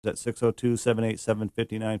at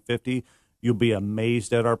 602-787-5950. You'll be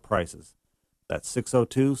amazed at our prices. That's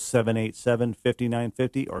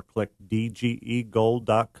 602-787-5950 or click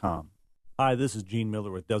dgegold.com. Hi, this is Gene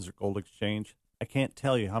Miller with Desert Gold Exchange. I can't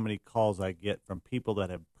tell you how many calls I get from people that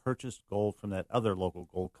have purchased gold from that other local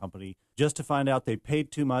gold company just to find out they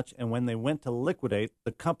paid too much, and when they went to liquidate,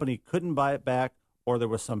 the company couldn't buy it back or there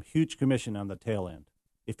was some huge commission on the tail end.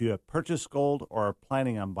 If you have purchased gold or are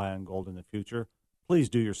planning on buying gold in the future, please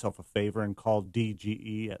do yourself a favor and call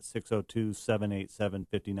DGE at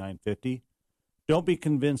 602-787-5950. Don't be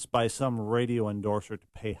convinced by some radio endorser to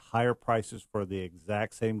pay higher prices for the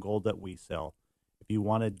exact same gold that we sell. If you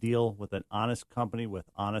want to deal with an honest company with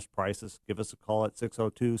honest prices, give us a call at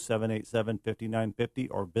 602-787-5950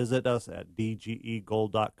 or visit us at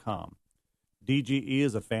dgegold.com. DGE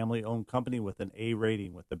is a family-owned company with an A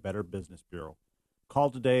rating with the Better Business Bureau. Call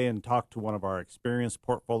today and talk to one of our experienced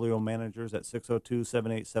portfolio managers at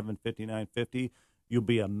 602-787-5950. You'll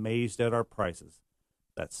be amazed at our prices.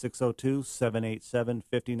 That's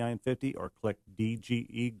 602-787-5950 or click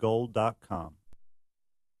dgegold.com.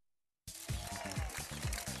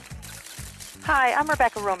 Hi, I'm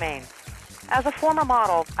Rebecca Romaine. As a former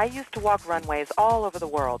model, I used to walk runways all over the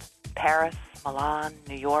world. Paris, Milan,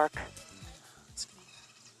 New York.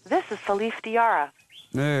 This is Salif Diarra.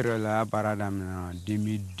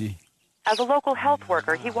 As a local health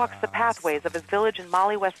worker, he walks the pathways of his village in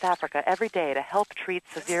Mali, West Africa every day to help treat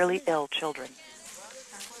severely ill children.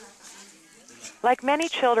 Like many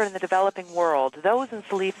children in the developing world, those in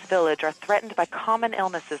Salif's village are threatened by common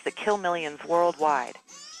illnesses that kill millions worldwide.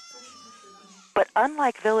 But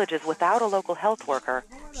unlike villages without a local health worker,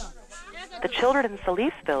 the children in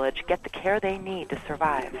Salif's village get the care they need to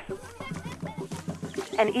survive.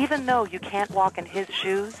 And even though you can't walk in his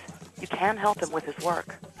shoes, you can help him with his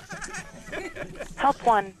work. Help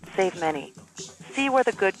one, save many. See where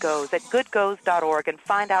the good goes at goodgoes.org and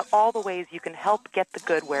find out all the ways you can help get the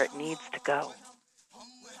good where it needs to go.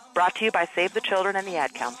 Brought to you by Save the Children and the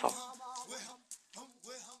Ad Council.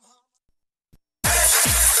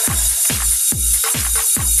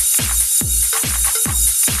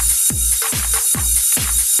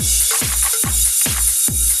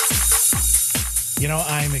 You know,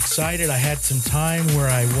 I'm excited. I had some time where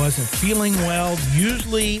I wasn't feeling well.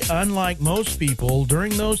 Usually, unlike most people,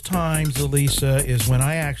 during those times, Elisa, is when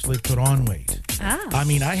I actually put on weight. Ah. I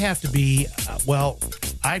mean, I have to be,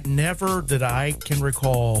 I've never, that I can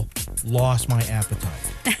recall, lost my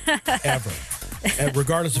appetite. Ever.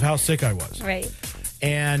 Regardless of how sick I was. Right.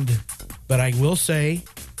 But I will say,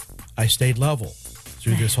 I stayed level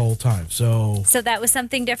through this whole time. So that was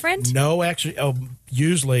something different? No, actually,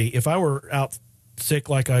 usually, if I were out sick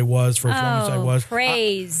like I was for as long as I was,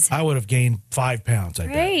 praise. I would have gained 5 pounds. I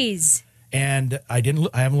praise. Bet. And I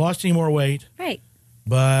haven't lost any more weight. Right.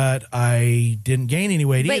 But I didn't gain any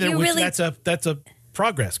weight but either. Which that's a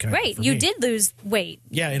progress kind right. of. You did lose weight.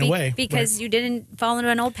 Yeah, in a way, because you didn't fall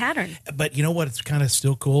into an old pattern. But you know what? It's kind of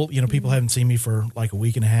still cool. You know, people haven't seen me for like a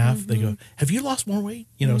week and a half. They go, "Have you lost more weight?"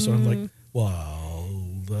 You know, so I'm like, "Well,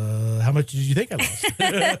 how much did you think I lost?"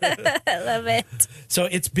 I love it. So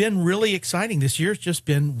it's been really exciting. This year's just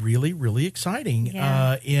been really, really exciting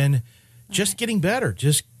in just getting better,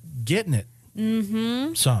 just getting it you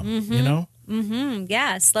know? Mm-hmm.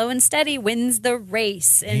 Yeah, slow and steady wins the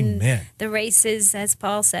race. And Amen. The race is, as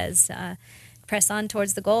Paul says, press on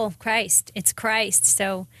towards the goal of Christ. It's Christ.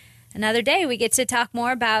 So another day we get to talk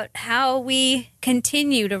more about how we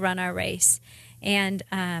continue to run our race. And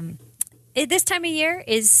this time of year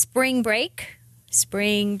is spring break.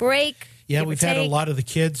 Spring break. Yeah, we've had a lot of the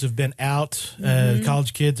kids have been out,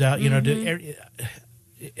 college kids out. You know,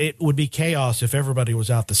 it would be chaos if everybody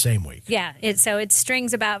was out the same week. Yeah, so it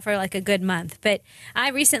strings about for like a good month. But I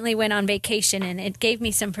recently went on vacation, and it gave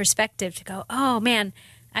me some perspective to go, oh, man,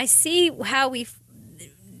 I see how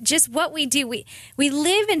just what we do. We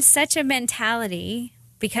live in such a mentality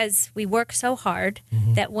because we work so hard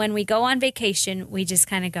that when we go on vacation, we just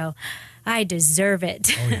kind of go, I deserve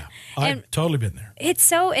it. Oh, yeah. I've totally been there. It's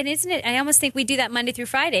so, and isn't it? I almost think we do that Monday through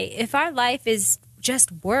Friday. If our life is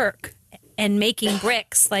just work and making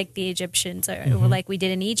bricks like the Egyptians or like we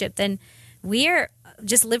did in Egypt, then we're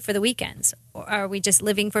just live for the weekends. Or are we just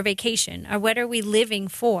living for vacation? Or what are we living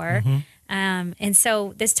for? And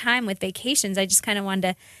so this time with vacations, I just kind of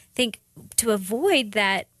wanted to think to avoid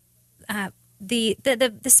that, the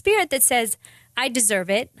spirit that says, I deserve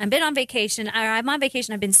it. I've been on vacation. I'm on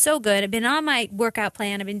vacation. I've been so good. I've been on my workout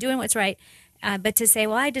plan. I've been doing what's right. But to say,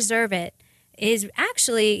 well, I deserve it is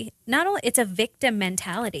actually not only, it's a victim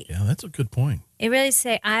mentality. Yeah, that's a good point. It really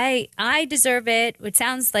say, I deserve it. It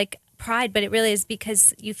sounds like pride, but it really is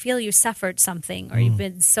because you feel you suffered something or you've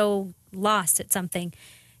been so lost at something.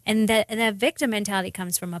 And that victim mentality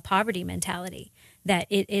comes from a poverty mentality, that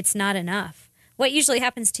it's not enough. What usually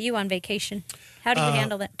happens to you on vacation? How do you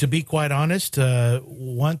handle that? To be quite honest,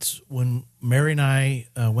 once when Mary and I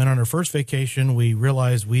went on our first vacation, we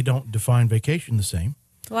realized we don't define vacation the same.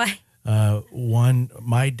 Why?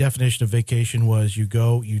 My definition of vacation was you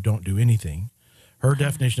go, you don't do anything. Her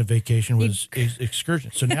definition of vacation was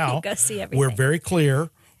excursion. So now go see everything. we're very clear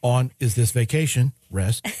on, is this vacation,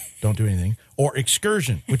 rest, don't do anything, or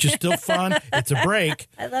excursion, which is still fun. It's a break.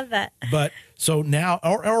 I love that. But so now,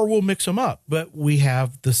 or we'll mix them up, but we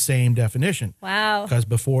have the same definition. Wow. Because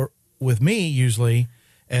before, with me, usually,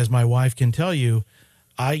 as my wife can tell you,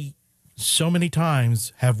 I so many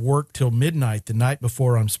times have worked till midnight the night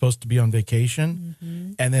before I'm supposed to be on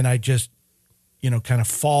vacation. And then I just, kind of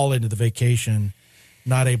fall into the vacation,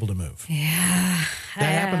 not able to move. Yeah. That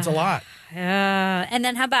happens a lot. And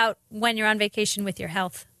then how about when you're on vacation with your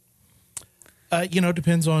health?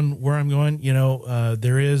 Depends on where I'm going.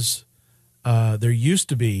 There used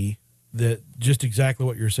to be that just exactly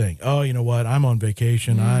what you're saying. Oh, you know what? I'm on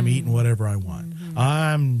vacation. I'm eating whatever I want.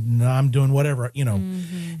 I'm doing whatever,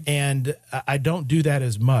 and I don't do that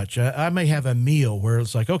as much. I may have a meal where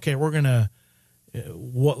it's like, okay, we're going to,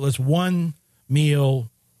 let's one meal,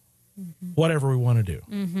 whatever we want to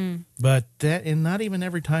do. But and not even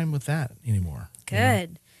every time with that anymore.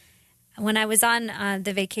 Good. When I was on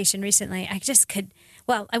the vacation recently, I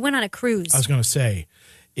went on a cruise. I was going to say,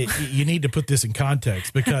 you need to put this in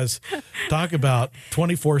context because talk about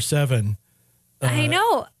 24/7. I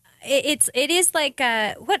know. It is like,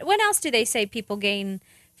 what else do they say people gain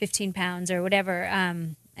 15 pounds or whatever?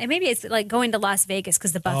 And maybe it's like going to Las Vegas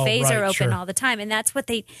because the buffets are open all the time. And that's what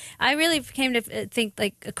I really came to think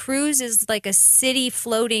like a cruise is like a city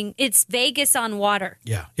floating. It's Vegas on water.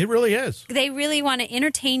 Yeah, it really is. They really want to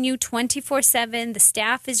entertain you 24/7. The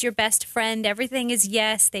staff is your best friend. Everything is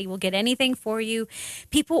yes. They will get anything for you.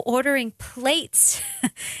 People ordering plates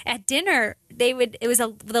at dinner. It was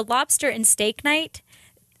the lobster and steak night.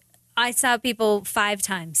 I saw people 5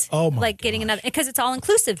 times. Oh, my getting gosh. another, because it's all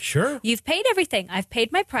inclusive. Sure. You've paid everything. I've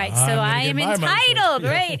paid my price, so I'm gonna I get am my money's entitled,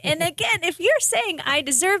 worth. Yeah. right? And again, if you're saying I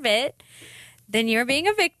deserve it, then you're being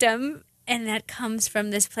a victim, and that comes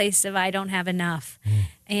from this place of I don't have enough.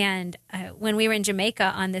 And when we were in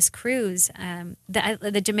Jamaica on this cruise,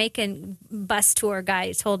 the Jamaican bus tour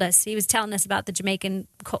guy told us, he was telling us about the Jamaican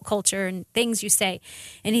culture and things you say.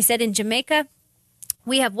 And he said, in Jamaica,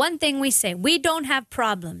 we have one thing we say. We don't have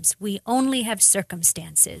problems. We only have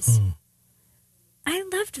circumstances. I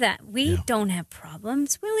loved that. We don't have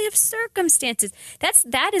problems. We only have circumstances.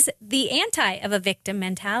 That is the anti of a victim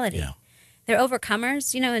mentality. Yeah. They're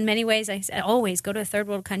overcomers. In many ways, I always go to a third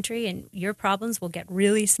world country and your problems will get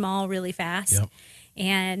really small really fast. Yep.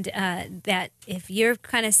 And that if you're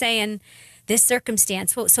kind of saying this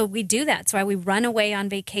circumstance, so we do that. That's why we run away on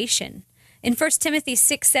vacation. In 1 Timothy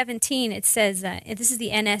 6:17, it says, this is the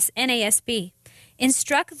NASB,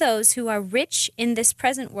 instruct those who are rich in this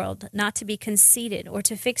present world not to be conceited or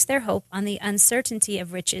to fix their hope on the uncertainty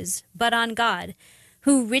of riches, but on God,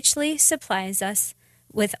 who richly supplies us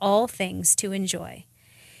with all things to enjoy.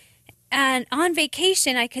 And on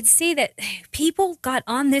vacation, I could see that people got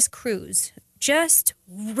on this cruise just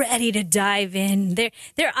ready to dive in.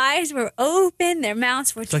 Their eyes were open, their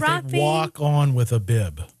mouths were dropping. Like they walk on with a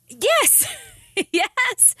bib. Yes.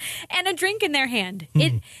 Yes. And a drink in their hand.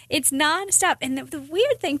 It's nonstop. And the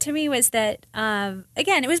weird thing to me was that,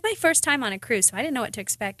 again, it was my first time on a cruise, so I didn't know what to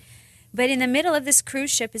expect. But in the middle of this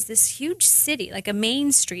cruise ship is this huge city, like a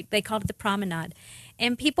main street. They called it the Promenade.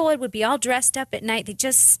 And people would be all dressed up at night. They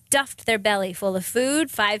just stuffed their belly full of food,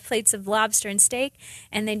 5 plates of lobster and steak,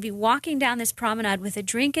 and they'd be walking down this promenade with a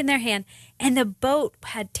drink in their hand. And the boat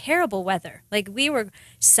had terrible weather. Like we were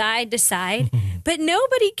side to side, but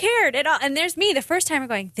nobody cared at all. And there's me, the first timer,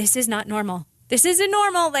 going, this is not normal. This isn't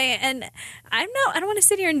normal. And I don't want to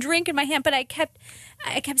sit here and drink in my hand, but I kept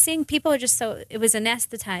seeing people are just so, it was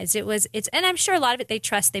anesthetized. And I'm sure a lot of it they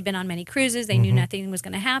trust. They've been on many cruises. They knew nothing was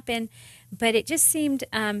going to happen, but it just seemed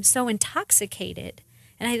so intoxicated.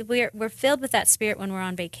 And we're filled with that spirit when we're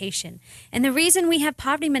on vacation. And the reason we have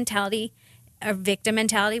poverty mentality or victim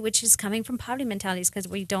mentality, which is coming from poverty mentality, is because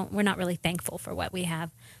we're not really thankful for what we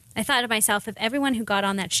have. I thought to myself, if everyone who got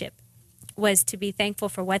on that ship was to be thankful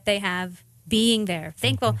for what they have, being there,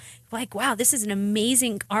 thankful, like, wow, this is an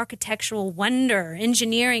amazing architectural wonder,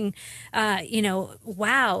 engineering,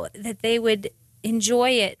 wow, that they would enjoy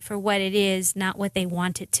it for what it is, not what they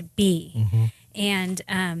want it to be. And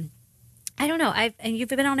I don't know. And you've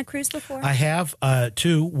been on a cruise before? I have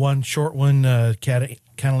two. One short one,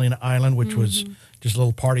 Catalina Island, which was just a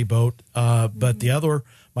little party boat. But the other,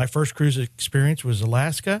 my first cruise experience was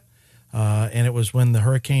Alaska, and it was when the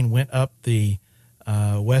hurricane went up the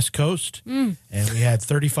West Coast, and we had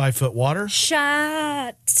 35-foot water.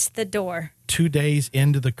 Shut the door. 2 days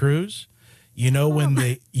into the cruise, when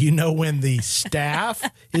the staff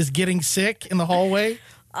is getting sick in the hallway,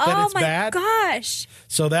 that it's bad. Oh my gosh!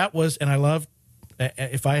 So that was, and I loved.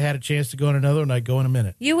 If I had a chance to go on another one, I'd go in a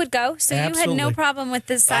minute. You would go, so Absolutely. You had no problem with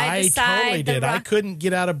the side to side. I totally did. I couldn't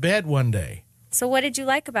get out of bed one day. So what did you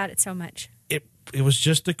like about it so much? It was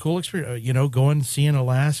just a cool experience. Going seeing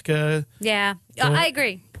Alaska. Yeah, I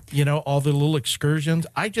agree. All the little excursions.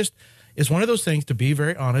 It's one of those things. To be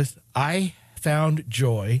very honest, I found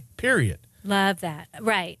joy. Period. Love that.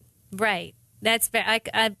 Right. That's very,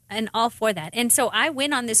 I'm all for that. And so I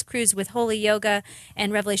went on this cruise with Holy Yoga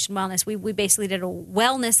and Revelation Wellness. We basically did a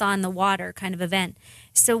wellness on the water kind of event.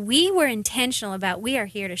 So we were intentional about we are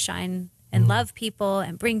here to shine and love people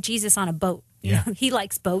and bring Jesus on a boat. He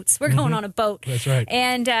likes boats. We're going on a boat. That's right.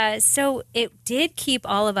 And so it did keep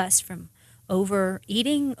all of us from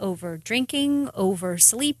overeating, over drinking, over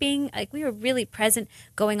sleeping. Like we were really present,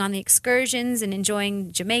 going on the excursions and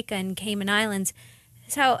enjoying Jamaica and Cayman Islands.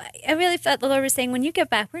 So I really felt the Lord was saying, when you get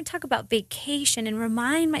back, we're going to talk about vacation and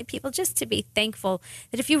remind my people just to be thankful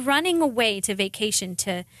that if you're running away to vacation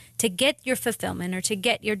to get your fulfillment or to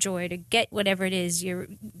get your joy, to get whatever it is, you're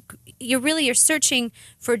searching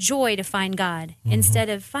for joy to find God instead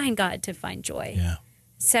of find God to find joy. Yeah.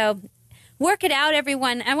 So work it out,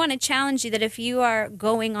 everyone. I want to challenge you that if you are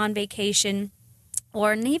going on vacation,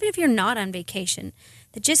 or even if you're not on vacation,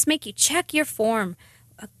 that just make you check your form.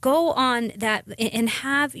 Go on that and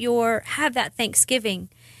have that Thanksgiving.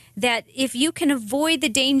 That if you can avoid the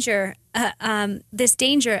danger, this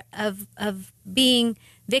danger of being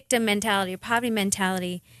victim mentality or poverty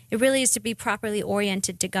mentality, it really is to be properly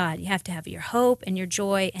oriented to God. You have to have your hope and your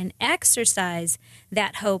joy and exercise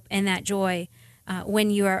that hope and that joy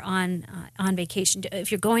when you are on vacation.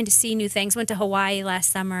 If you're going to see new things, went to Hawaii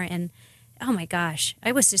last summer, and oh my gosh,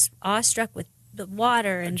 I was just awestruck with the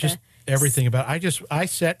water and just everything about it. I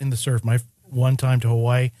sat in the surf my one time to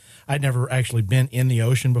Hawaii. I'd never actually been in the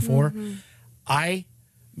ocean before.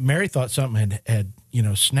 Mary thought something had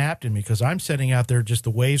snapped in me because I'm sitting out there, just the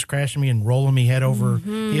waves crashing me and rolling me head over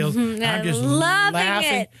heels. I'm just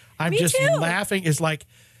laughing. I'm just laughing. It's like,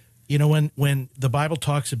 when the Bible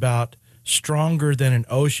talks about stronger than an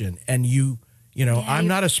ocean, and I'm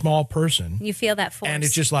not a small person. You feel that force. And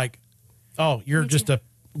it's just like, oh, you're just a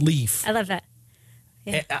leaf. I love that.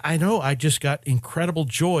 Yeah. I know. I just got incredible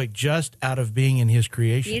joy just out of being in His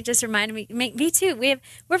creation. You just reminded me. Me too. We're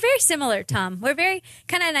very similar, Tom. We're very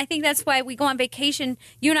kind of, and I think that's why we go on vacation.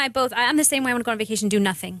 You and I both. I'm the same way. I want to go on vacation, do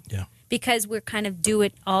nothing. Yeah. Because we're kind of do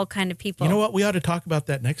it all kind of people. You know what? We ought to talk about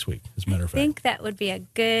that next week. As a matter of fact, I think that would be a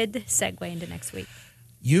good segue into next week.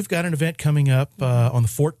 You've got an event coming up on the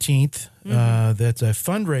 14th. That's a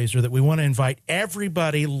fundraiser that we want to invite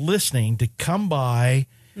everybody listening to come by.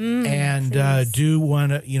 And do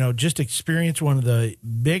one, just experience one of the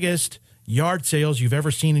biggest yard sales you've ever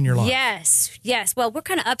seen in your life. Yes. Well, we're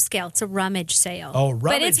kind of upscale. It's a rummage sale. Oh, rummage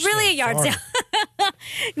But it's really a yard sale.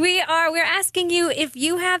 We're asking you if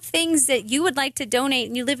you have things that you would like to donate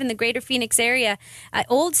and you live in the greater Phoenix area,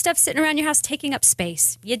 old stuff sitting around your house taking up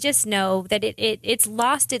space. You just know that it's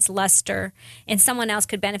lost its luster and someone else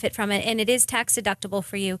could benefit from it, and it is tax deductible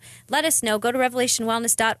for you. Let us know. Go to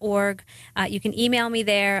revelationwellness.org. You can email me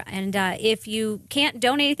there, and if you can't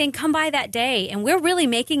donate anything, come by that day. And we're really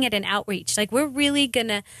making it an outreach. Like, we're really going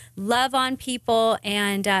to love on people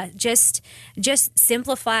and just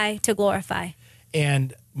simplify to glorify.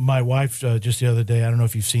 And my wife, just the other day, I don't know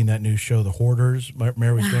if you've seen that new show, The Hoarders.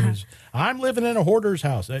 Mary was doing I'm living in a hoarder's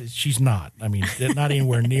house. She's not. I mean, not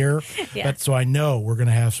anywhere near. Yeah. But so I know we're going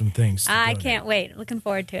to have some things. I can't wait. Looking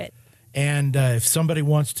forward to it. And if somebody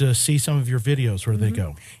wants to see some of your videos, where do they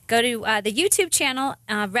go? Go to the YouTube channel,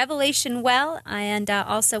 Revelation Well, and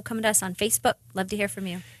also come to us on Facebook. Love to hear from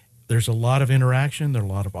you. There's a lot of interaction. There are a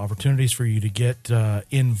lot of opportunities for you to get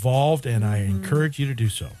involved, and I encourage you to do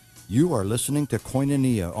so. You are listening to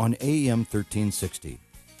Koinonia on AM 1360.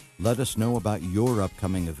 Let us know about your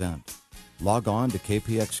upcoming event. Log on to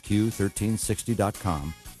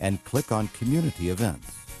kpxq1360.com and click on Community Events.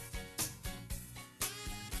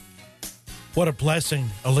 What a blessing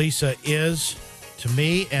Elisa is to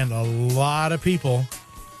me and a lot of people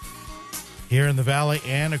here in the Valley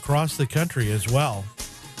and across the country as well.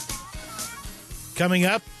 Coming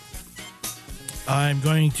up, I'm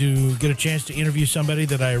going to get a chance to interview somebody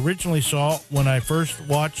that I originally saw when I first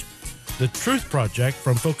watched The Truth Project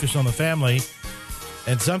from Focus on the Family.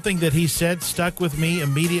 And something that he said stuck with me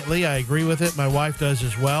immediately. I agree with it. My wife does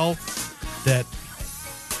as well. That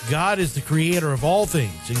God is the creator of all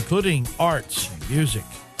things, including arts and music.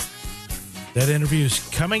 That interview is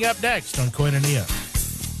coming up next on Koinonia.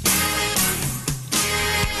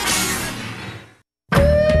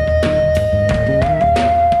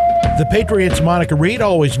 The Patriots' Monica Reed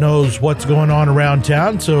always knows what's going on around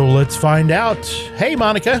town, so let's find out. Hey,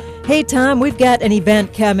 Monica. Hey, Tom, we've got an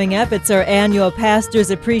event coming up. It's our annual Pastor's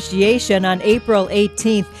Appreciation on April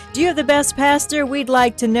 18th. Do you have the best pastor? We'd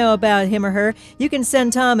like to know about him or her. You can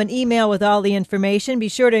send Tom an email with all the information. Be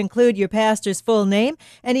sure to include your pastor's full name,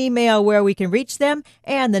 an email where we can reach them,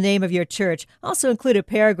 and the name of your church. Also include a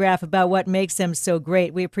paragraph about what makes them so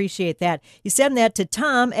great. We appreciate that. You send that to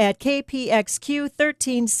Tom at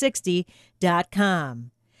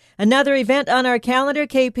kpxq1360.com. Another event on our calendar,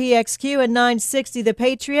 KPXQ and 960 The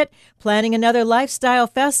Patriot, planning another lifestyle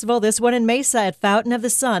festival, this one in Mesa at Fountain of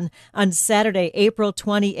the Sun on Saturday, April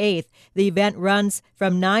 28th. The event runs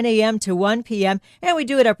from 9 a.m. to 1 p.m., and we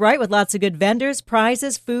do it upright with lots of good vendors,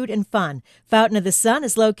 prizes, food, and fun. Fountain of the Sun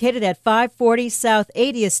is located at 540 South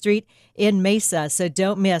 80th Street in Mesa, so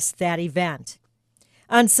don't miss that event.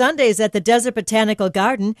 On Sundays at the Desert Botanical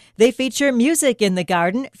Garden, they feature Music in the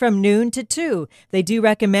Garden from noon to 2. They do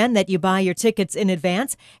recommend that you buy your tickets in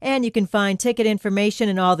advance, and you can find ticket information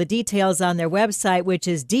and all the details on their website, which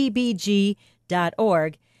is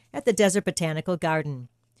dbg.org, at the Desert Botanical Garden.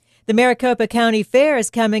 The Maricopa County Fair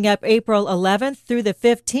is coming up April 11th through the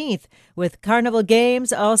 15th with carnival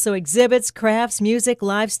games, also exhibits, crafts, music,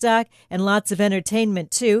 livestock, and lots of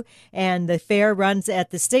entertainment, too. And the fair runs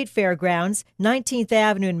at the State Fairgrounds, 19th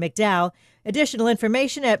Avenue in McDowell. Additional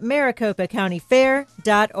information at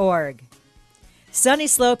maricopacountyfair.org. Sunny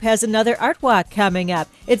Slope has another art walk coming up.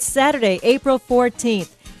 It's Saturday, April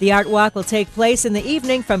 14th. The art walk will take place in the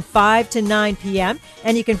evening from 5 to 9 p.m.,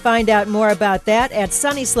 and you can find out more about that at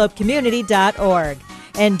sunnyslopecommunity.org.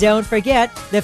 And don't forget, the